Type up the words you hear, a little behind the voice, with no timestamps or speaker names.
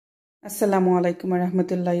আসসালামু আলাইকুম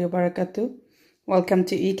রহমতুল্লাহি বারাকাতু। Welcome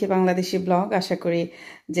to E K Bangladeshi blog. আশা করি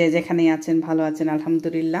যে যেখানেই আছেন ভালো আছেন।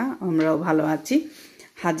 আলহামদুলিল্লাহ আমরাও ভালো আছি।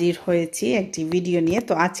 হাজির হয়েছি একটি ভিডিও নিয়ে।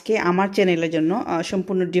 তো আজকে আমার চ্যানেলের জন্য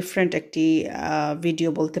সম্পূর্ণ ডিফারেন্ট একটি ভিডিও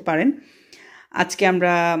বলতে পারেন। আজকে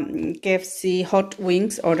আমরা কেএফসি হট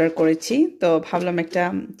উইংস অর্ডার করেছি। তো ভাবলাম একটা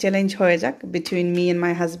চ্যালেঞ্জ হয়ে যাক between me and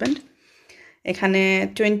my husband. এখানে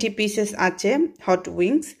 20 পিসেস আছে হট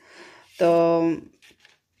উইংস। তো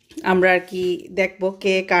আমরা আর কি দেখবো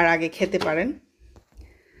কে কার আগে খেতে পারেন।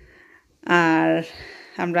 আর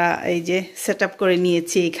আমরা এই যে সেট আপ করে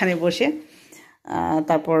নিয়েছি এখানে বসে,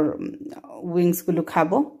 তারপর উইংসগুলো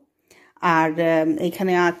খাবো। আর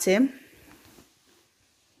এখানে আছে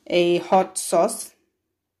এই হট সস,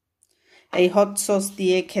 এই হট সস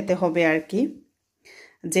দিয়ে খেতে হবে আর কি।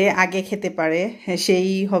 যে আগে খেতে পারে সেই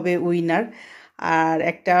হবে উইনার। আর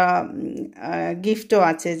একটা গিফটও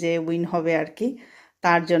আছে যে উইন হবে আর কি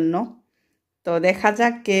তার জন্য। তো দেখা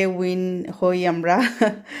যাক কে উইন হই আমরা।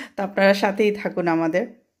 তো আপনারা সাথেই থাকুন আমাদের।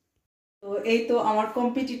 তো এই তো আমার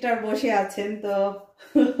কম্পিটিটর বসে আছেন, তো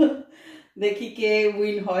দেখি কে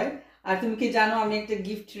উইন হয়। আর তুমি কি জানো আমি একটা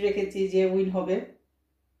গিফট রেখেছি যে উইন হবে।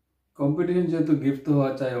 কম্পিটিশন যেহেতু গিফট তো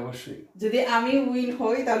হওয়া চাই অবশ্যই। যদি আমি উইন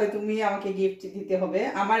হই তাহলে তুমি আমাকে গিফট দিতে হবে,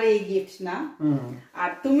 আমার এই গিফট না। আর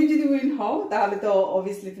তুমি যদি উইন হও তাহলে তো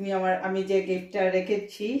অবভিয়াসলি তুমি আমি যে গিফটটা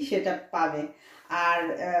রেখেছি সেটা পাবে। আর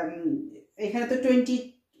এখানে তো 20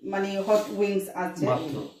 মানে হট উইংস আছে।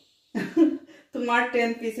 তোমার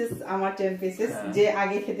 10 পিসেস, আমার 10 পিসেস, যে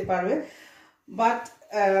আগে খেতে পারবে। বাট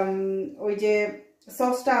ওই যে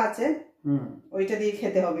সসটা আছে ওইটা দিয়ে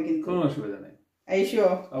খেতে হবে, কিন্তু কোনো অসুবিধা নেই। এই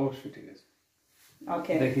শিওর? অবশ্যই ঠিক আছে।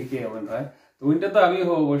 ওকে, দেখি কে উইন হয়। তো উইনটা তো আমি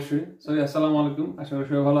হব অবশ্যই। সরি, আসসালামু আলাইকুম, আশা করি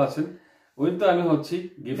সবাই ভালো আছেন। উইন তো আমি হচ্ছি,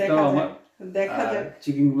 গিফটটাও আমার। দেখা যাক।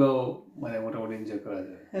 চিকেন গুলো মানে মোটামুটি এনজয় করা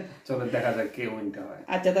যাবে। চলো দেখা যাক কে উইনটা হয়।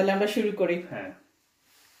 আচ্ছা তাহলে আমরা শুরু করি। হ্যাঁ,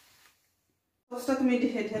 সসটা তুমি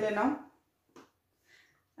ঢেলে নাও।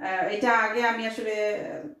 এটা আগে আমি আসলে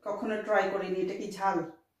কখনো ট্রাই করিনি। এটা কি ঝাল?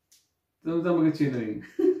 তুমি তো আমাকে চিনোই।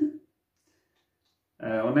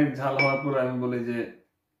 অনেক ঝাল হওয়ার পর আমি বলি যে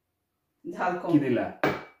ঝাল কম। কি দিলা?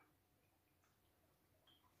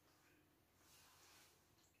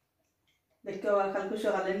 দেখতে আবার কালকে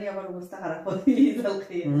সকালে নিয়ে আবার অবস্থা খারাপ হয় ঝাল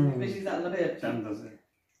খেয়ে, বেশি ঝাল হয়ে যাচ্ছে।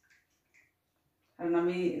 কারণ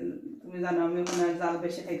আমি, তুমি জানো আমি ওখানে ঝাল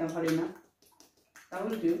বেশি খাইতাম পারি না।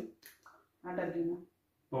 তাহলে দিও আটা দিও না।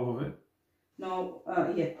 ওভাবে নো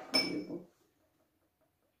ইয়ে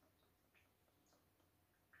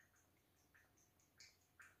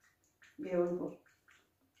দিয়ে অল্প।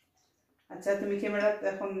 আচ্ছা তুমি ক্যামেরা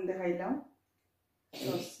এখন দেখাইলাম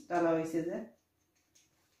সস ডালা হয়েছে যে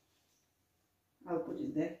অল্প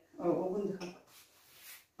দেখ। ওগুন দেখো।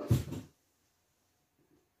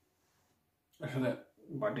 আসলে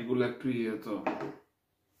বাটিগুলো একটু ইয়ে তো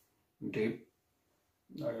ডিপ,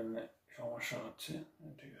 তার জন্য সমস্যা হচ্ছে।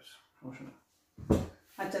 ঠিক আছে, সমস্যা না।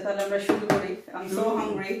 আচ্ছা তাহলে আমরা শুরু করি। I'm so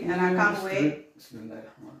hungry and I can't wait.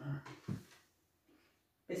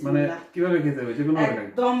 মানে কিভাবে খেতে হবে যে কোনো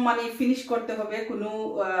একদম মানে ফিনিশ করতে হবে, কোনো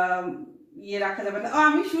ইয়ে রাখা যাবে না।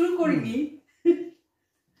 আমি শুরু করিনি।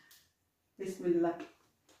 বিসমিল্লাহ।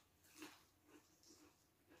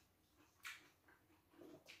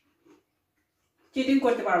 চিটিং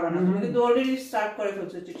করতে পারবে না, তুমি কিন্তু অলরেডি স্টার্ট করে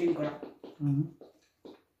ফেলছো চিটিং করা।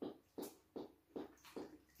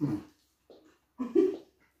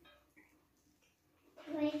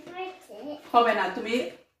 হবে না, তুমি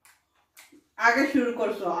আগে শুরু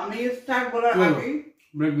করছো, আমি স্টার্ট বলার আগে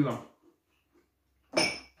ব্রেক দিলাম।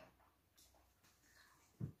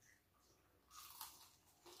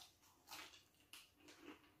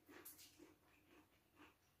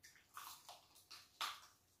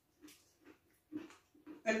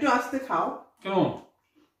 একটু আস্তে খাও। কেন?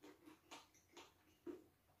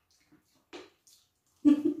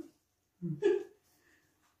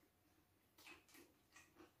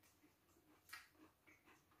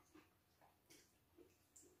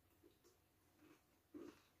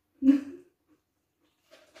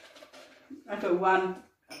 আচ্ছা 1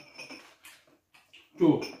 2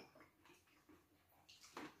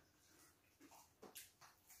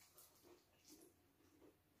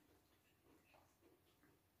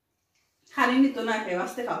 খালিনি তো না, খেয়ে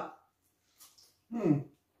আস্তে খাও।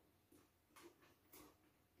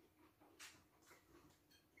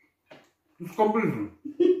 কমপ্লিট।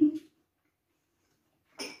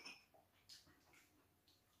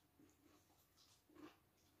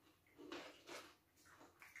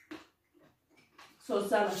 সস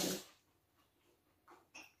জাল আছে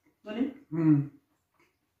মানে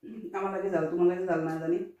আমার লাগে জাল, তোমার লাগে জাল না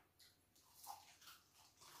জানি।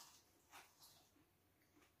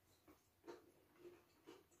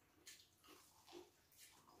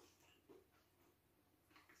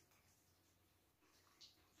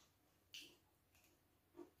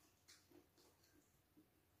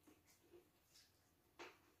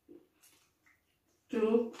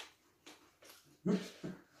 True.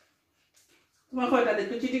 তোমার কয়টা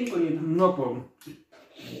দেখতে চিটিং করি না? No problem.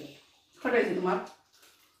 কয়টা আছে তোমার?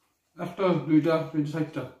 একটা, দুইটা, তিনটা,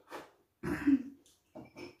 চারটা।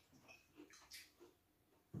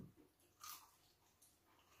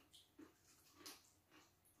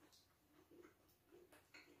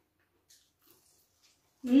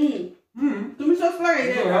 তুমি সস লাগাই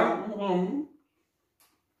দে না।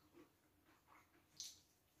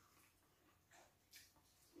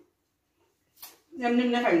 এমনি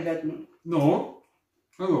এমনি খাই দে তুমি। No.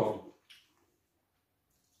 Hello.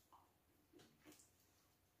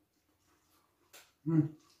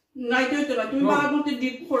 নাই তো না, তুমি বাবার মধ্যে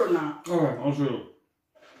ডিপ করো না। Okay, I'll show you.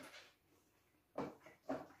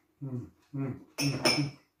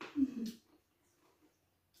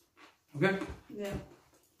 Okay? Yeah.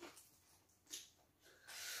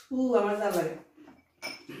 আমার যা লাগে।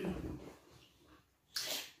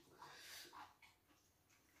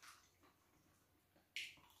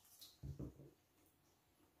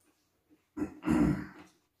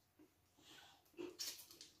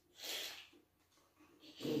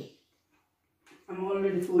 I'm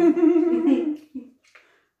already full.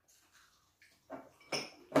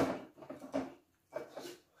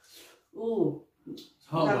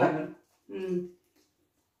 How long?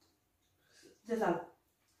 Just out.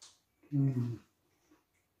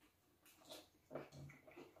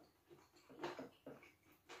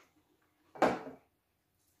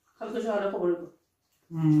 Kamu tuh ada khobor itu.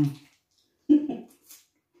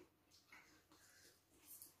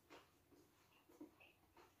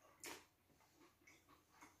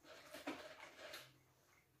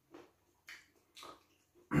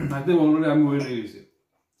 I think already I'm very easy.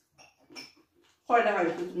 Kau ada hari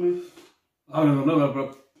itu cuma. I don't know, but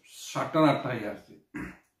Saturn at night.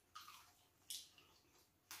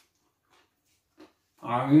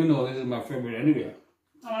 You know, this is my favorite anyway.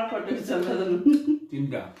 Our photo is another.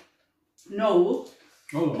 Tinda. No.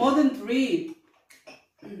 Oh. More than 3.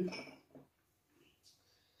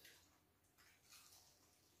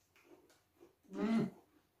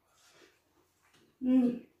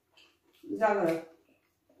 Jaga.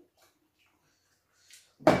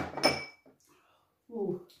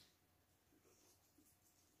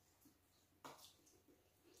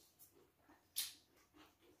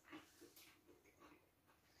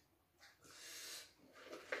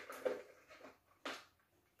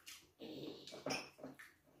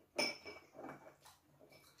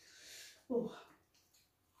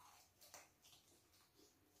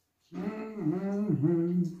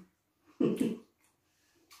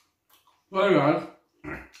 Well, guys,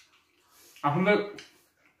 আসলে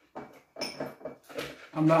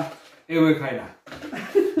আমরা এভাবে খাই না,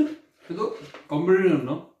 কিন্তু কম্পিটিশনের জন্য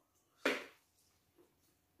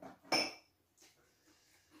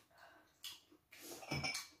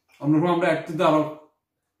আমরা একটিতে আরো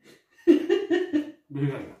বেশি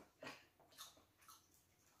খাই না।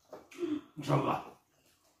 ইনশাআল্লাহ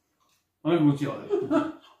অনেক রুচি হবে।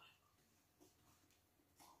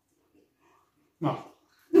 না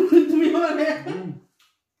তুমি মানে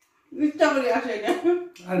ইচ্ছা করে আসে না।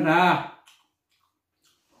 আরে না,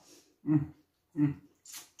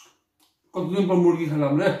 কতদিন পর মুরগি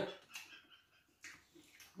খেলাম রে।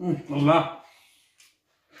 আল্লাহ,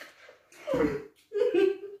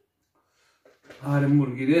 আরে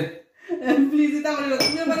মুরগি রে, প্লিজ এটা বলে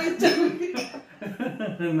তুমি আমার ইচ্ছা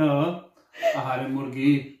করে না, আরে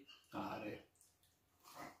মুরগি, আরে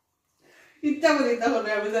ইচ্ছা করে তাহলে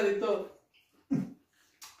আমি জানি তো।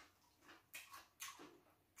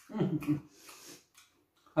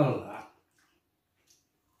 আল্লাহ,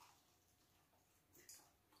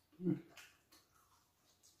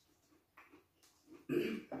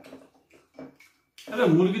 আরে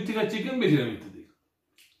মুরগির থেকে চিকেন বেশি আমি দিই।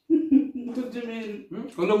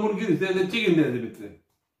 হলো মুরগি দিতে চিকেন দিয়ে দিবে ভিতরে।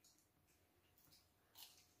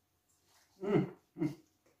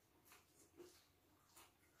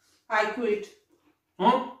 I quit.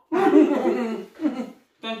 Huh?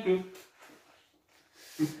 Thank you.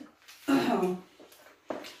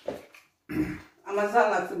 আমার যা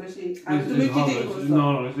লাগছে বেশি। আর তুমি চিটিং করছো। No,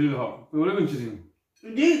 it's really hot. What have you been cheating?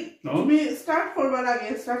 You did. No. তুমি স্টার্ট করবার আগে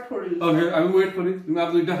স্টার্ট করে দিও। Okay, I will wait for it. তুমি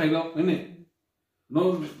আপনি এটা খাইলাও, এনে। No,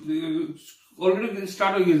 already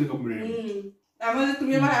start হয়ে গেছে কম্পিটিশন। আমাদের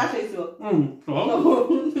তুমি আমার আসাইছো। তো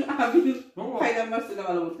আমি খাইলাম মারছি না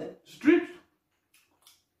ভালো বলতে। Strict.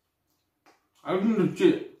 I didn't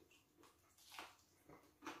cheat.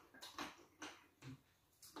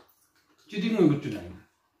 Cheating করতে নাই।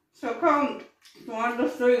 So come, তোমার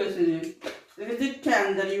দোষ হয়ে গেছে যে Is it 10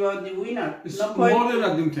 that you are the winner? It's No more point. than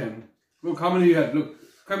I think 10. Look how many you had. Look,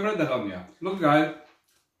 camera দেখাও মিয়া. Look guys,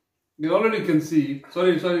 You already can see.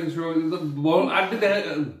 Sorry. The ball আড্ডি দেখা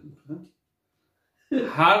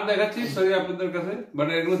হার দেখাচ্ছি sorry আপনাদের কাছে but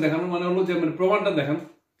এগুলো দেখানো মানে হলো যে মানে প্রমাণটা দেখান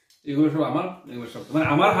এগুলো সব আমার এগুলো সব মানে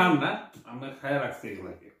আমার হার না আমরা খায় রাখছি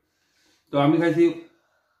এগুলাকে তো আমি খাইছি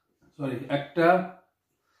সরি একটা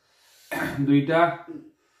দুইটা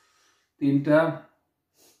তিনটা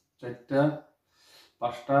চারটা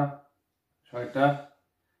পাঁচটা ছয়টা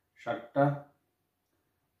সাতটা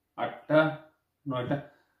আটটা নয়টা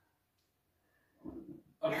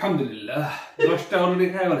আলহামদুলিল্লাহ 10টা অলরেডি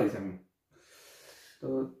খাই ফেলাইছি আমি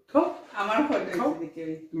তো আমার ফটো দিকে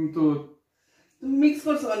তুমি তো তুমি মিক্স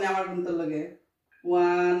করছো মানে আমার কিন্তু লাগে 1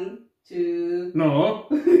 2 নো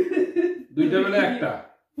দুইটা বেলা একটা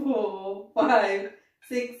 4 5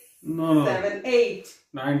 6 নো 7 8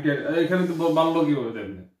 9 10 এখানে তো বাড়লো কিভাবে দেন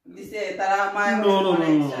দিছে তারা মায়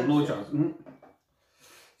no chance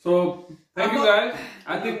so thank you guys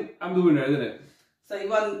I think I'm the winner isn't it so you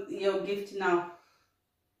want your gift now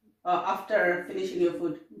after finishing your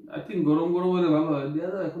food I think গরম হলে ভালো হয় দিয়া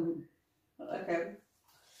দাও এখন okay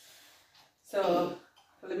so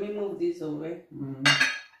let me move this away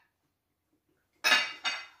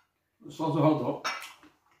so hot though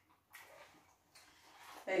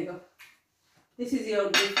there you go this is your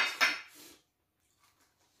gift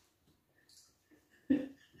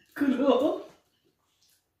Kulo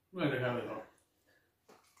Where have it all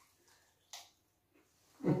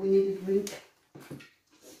we need to drink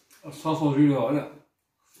sauce was really hot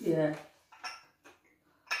yeah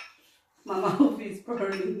my mouth is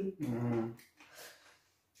burning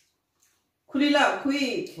Kulila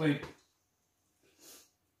quick wait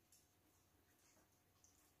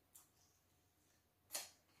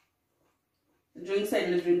drink side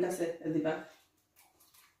le drink আছে দিবা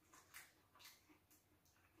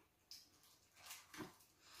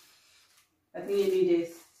I think you need a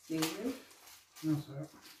singer. no sir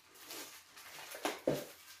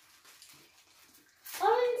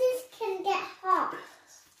Oranges can get hot.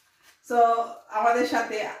 So আমাদের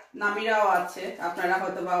সাথে নামিরাও আছে আপনারা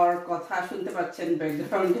হয়তো বা ওর কথা শুনতে পাচ্ছেন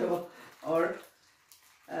ব্যাকগ্রাউন্ডে ওর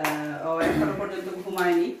এখনো পর্যন্ত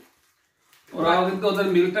ঘুমায়নি ওরা কিন্তু ওদের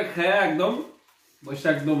মিলটা খেয়ে একদম বসে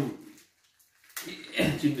একদম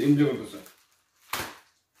এনজয় করতেছে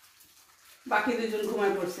বাকি দুজন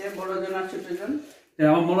ঘুমায় পড়ছে বড়জন আর ছোটজন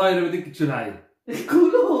আমার মনে হয় এর মধ্যে কিছু নাই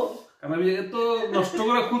খুলো কারণ আমি এত নষ্ট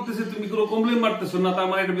করে খুলতেছি তুমি কোনো কমপ্লেন মারতেছো না তা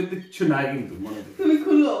আমার এর মধ্যে কিছু নাই কিন্তু মনে হয় তুমি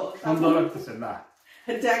খুলো সুন্দর লাগতেছে না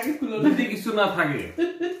জায়গা খুলো না যদি কিছু না থাকে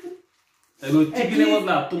তাহলে চিকেনের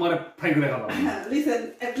বদলা তোমার ফ্রাই করে খাওয়া লিসেন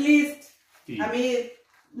এট লিস্ট আমি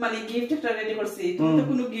মানে গিফট একটা রেডি করছি তুমি তো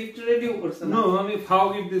কোনো গিফট রেডিও করছো না নো আমি ফাও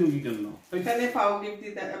গিফট দিন কি জন্য এখানে ফাও গিফট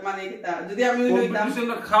দিতে মানে কিটা যদি আমি ওই লইতাম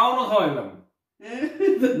কম্পিটিশনটা খাওয়ানো খাওয়াইলাম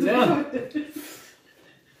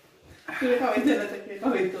তুই খাওয়াইতে না তাকে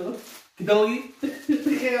খাওয়াইতো কি দাও কি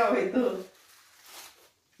তুই খাওয়াইতো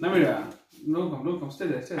না মেরা নো কম স্টে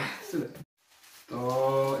তো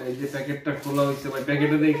এই যে প্যাকেটটা খোলা হইছে ভাই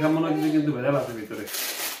প্যাকেটে দেখা মনে হচ্ছে কিন্তু ভেজাল আছে ভিতরে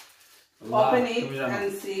open it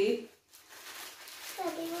and see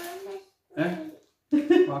Daddy, what am I? হ্যাঁ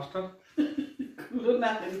মাস্টার খুলো না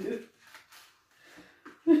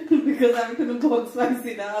because আমি কোনো বক্স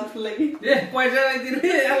পাইছি না আসলে এ পয়সা নাই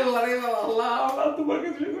দিরে আল্লাহ রে বাবা আল্লাহ তোমাকে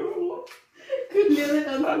শুনে বললো খুলিয়ে দে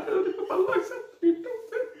না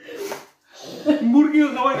মুরগিও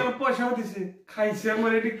খাওয়াই না পয়সা দিছে খাইছে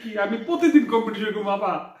আমার এটা কি আমি প্রতিদিন কম্পিটিশন করব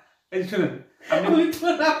বাবা এই শুনেন আমি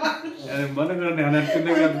মনে করেন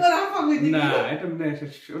না এটা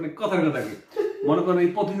অনেক কথার কথা কি মনে করেন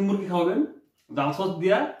এই প্রতিদিন মুরগি খাওয়াবেন ডাল সস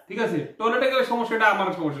দিয়া ঠিক আছে টয়লেটে গেলে সমস্যাটা আমার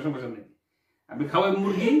সমস্যা নেই আমি খাওয়াই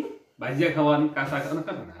মুরগি ভাজিয়া খাওয়ান কাঁচা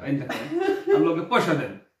না রাইন্দা খাওয়ান আর লোকে পয়সা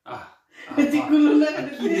দেন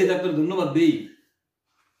কি দিয়ে তোর ধন্যবাদ দেই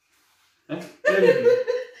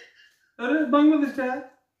আরে বাংলাদেশটা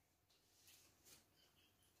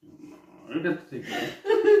এটা ঠিক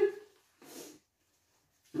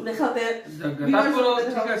দেখাতে তারপরও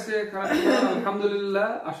ঠিক আছে আলহামদুলিল্লাহ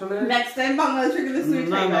আসলে নেক্সট টাইম বাংলাদেশে গেলে সুইট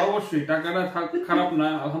না অবশ্যই টাকাটা খারাপ না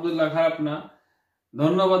আলহামদুলিল্লাহ খারাপ না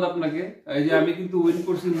ধন্যবাদ আপনাকে এই যে আমি কিন্তু উইন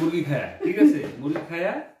করছি মুরগি খায়া ঠিক আছে মুরগি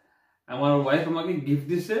খায়া আমার ওয়াইফ আমাকে গিফট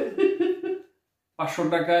দিছে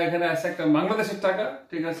 500 টাকা এখানে আছে একটা বাংলাদেশের টাকা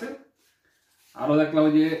ঠিক আছে আরো দেখলাম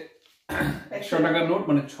যে 100 টাকার নোট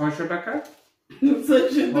মানে 600 টাকা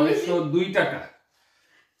 602 টাকা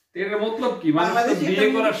এর মতলব কি মানুষ বিয়ে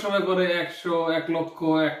করার সময় করে 100 1 লক্ষ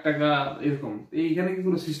 1 টাকা এরকম এইখানে কি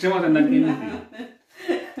কোনো সিস্টেম আছে নাকি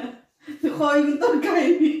হয় কিন্তু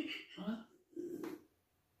কাহিনী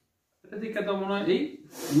এটা দেখে তো মনে হয় এই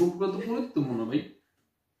মুখগুলো তো পুরো তো মনে ভাই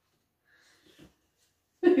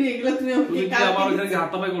এগুলো তুমি আমার ওখানে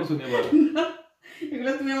হাতাপাই করছো নি এবার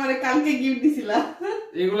এগুলো তুমি আমারে কালকে গিফট দিছিলা।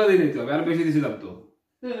 এগুলো দিয়ে নিতে হবে, আর বেশি দিছিলাম তো।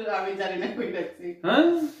 আমি জানি না কই রাখছি। হ্যাঁ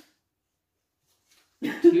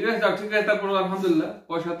ঠিক আছে, ঠিক আছে। তারপর আলহামদুলিল্লাহ,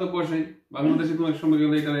 পয়সা তো পয়সাই। বাংলাদেশে কোনো এক সময়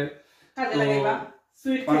গেলে এটারে কাজে লাগাইবা।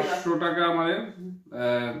 সুইট 500 টাকা আমাদের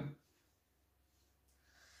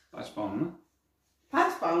 5 পাউন্ড না?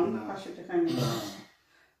 5 পাউন্ড 500 টাকা না।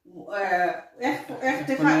 এক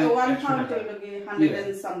টাকা 1 পাউন্ড হলো কি 100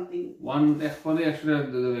 and something। 1 পাউন্ডে 100 টাকা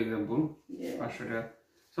দিতে হবে एग्जांपल। 500 টাকা।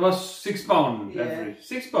 So 6 pound average।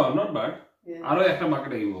 6 pound not bad। আরো একটা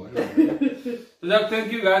মার্কেটে গিয়ে তো যাক, thank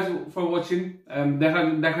you guys for watching.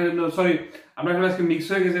 দেখার জন্য সরি, আমরা আজকে মিক্স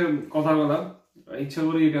হয়ে গেছে কথা বলা, ইচ্ছা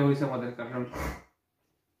করে এটা হয়েছে আমাদের, কারণ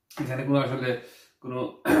এখানে কোনো আসলে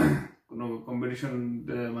কোনো কম্পিটিশন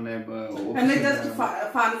মানে আমি জাস্ট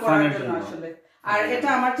ফান করার জন্য আসলে। আর এটা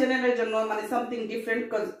আমার চ্যানেলের জন্য মানে সামথিং ডিফারেন্ট,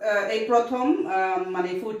 কজ এই প্রথম মানে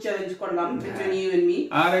ফুড চ্যালেঞ্জ করলাম বিটুইন ইউ এন্ড মি।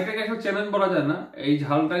 আর এটাকে একটা চ্যালেঞ্জ বলা যায় না, এই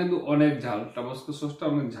ঝালটা কিন্তু অনেক ঝাল, টাবাস্কো সসটা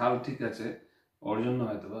অনেক ঝাল, ঠিক আছে ওর জন্য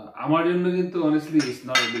হয়তো, আমার জন্য কিন্তু honestly it's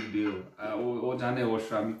not a big deal. ও জানে অবশ্য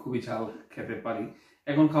আমি খুবই ঝাল খেতে পারি,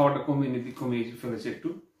 এখন খাওয়াটা কমিয়ে ফেলেছে একটু,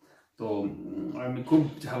 তো আমি খুব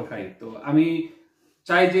ঝাল খাই। তো আমি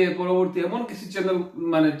চাই যে পরবর্তী এমন কিছু চ্যানেল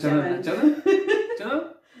মানে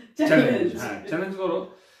চ্যালেঞ্জ করো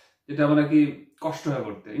যেটা আমরা কি কষ্ট হয়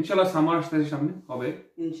করতে। ইনশাআল্লাহ সামার আসতে সামনে হবে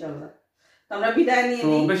ইনশাআল্লাহ। তো আমরা বিদায় নিয়ে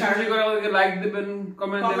নিই। বেশি বেশি করে আমাদেরকে লাইক দিবেন,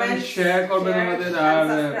 কমেন্ট দিবেন, শেয়ার করবেন আমাদের, আর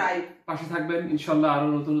পাশে থাকবেন। ইনশাআল্লাহ আরো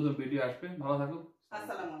নতুন নতুন ভিডিও আসবে। ভালো থাকুন।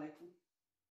 আসসালামু আলাইকুম।